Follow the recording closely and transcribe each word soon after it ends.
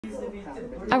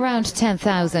Around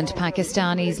 10,000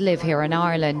 Pakistanis live here in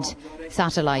Ireland.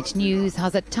 Satellite news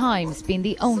has at times been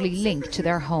the only link to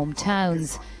their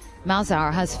hometowns.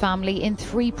 Mazhar has family in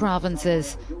 3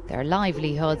 provinces, their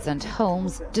livelihoods and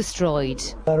homes destroyed.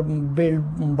 They are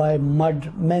built by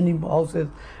mud, many houses,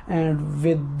 and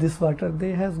with this water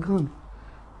they have gone.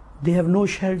 They have no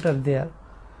shelter there.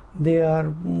 They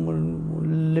are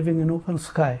living in open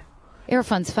sky.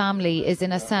 Irfan's family is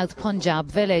in a South Punjab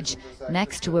village,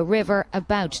 next to a river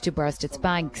about to burst its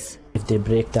banks. If they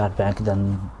break that bank,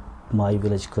 then my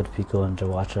village could be going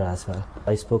underwater as well.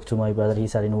 I spoke to my brother. He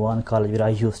said in one college where I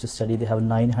used to study, they have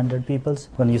 900 people.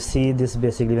 When you see this,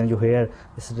 basically, when you hear,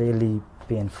 it's really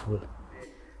painful.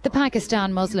 The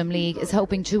Pakistan Muslim League is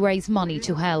hoping to raise money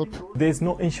to help. There's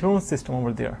no insurance system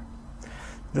over there.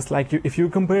 Just like if you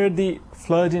compare the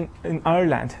flood in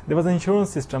Ireland, there was an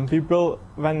insurance system. People,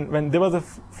 when there was a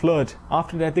flood,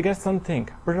 after that they get something.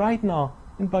 But right now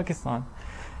in Pakistan,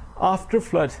 after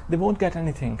flood, they won't get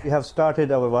anything. We have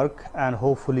started our work and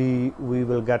hopefully we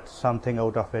will get something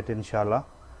out of it, inshallah.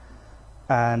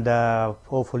 And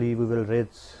hopefully we will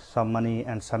raise some money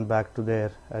and send back to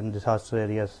their disaster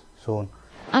areas soon.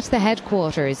 At the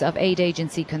headquarters of aid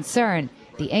agency Concern,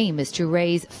 the aim is to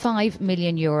raise €5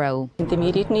 million. The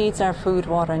immediate needs are food,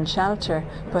 water and shelter,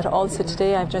 but also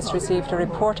today I've just received a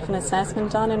report of an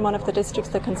assessment done in one of the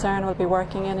districts that Concern will be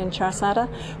working in Charsada,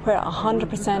 where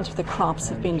 100% of the crops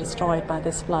have been destroyed by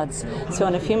this floods. So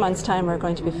in a few months' time we're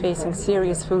going to be facing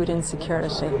serious food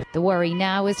insecurity. The worry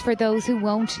now is for those who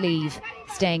won't leave,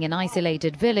 staying in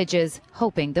isolated villages,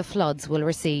 hoping the floods will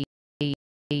recede.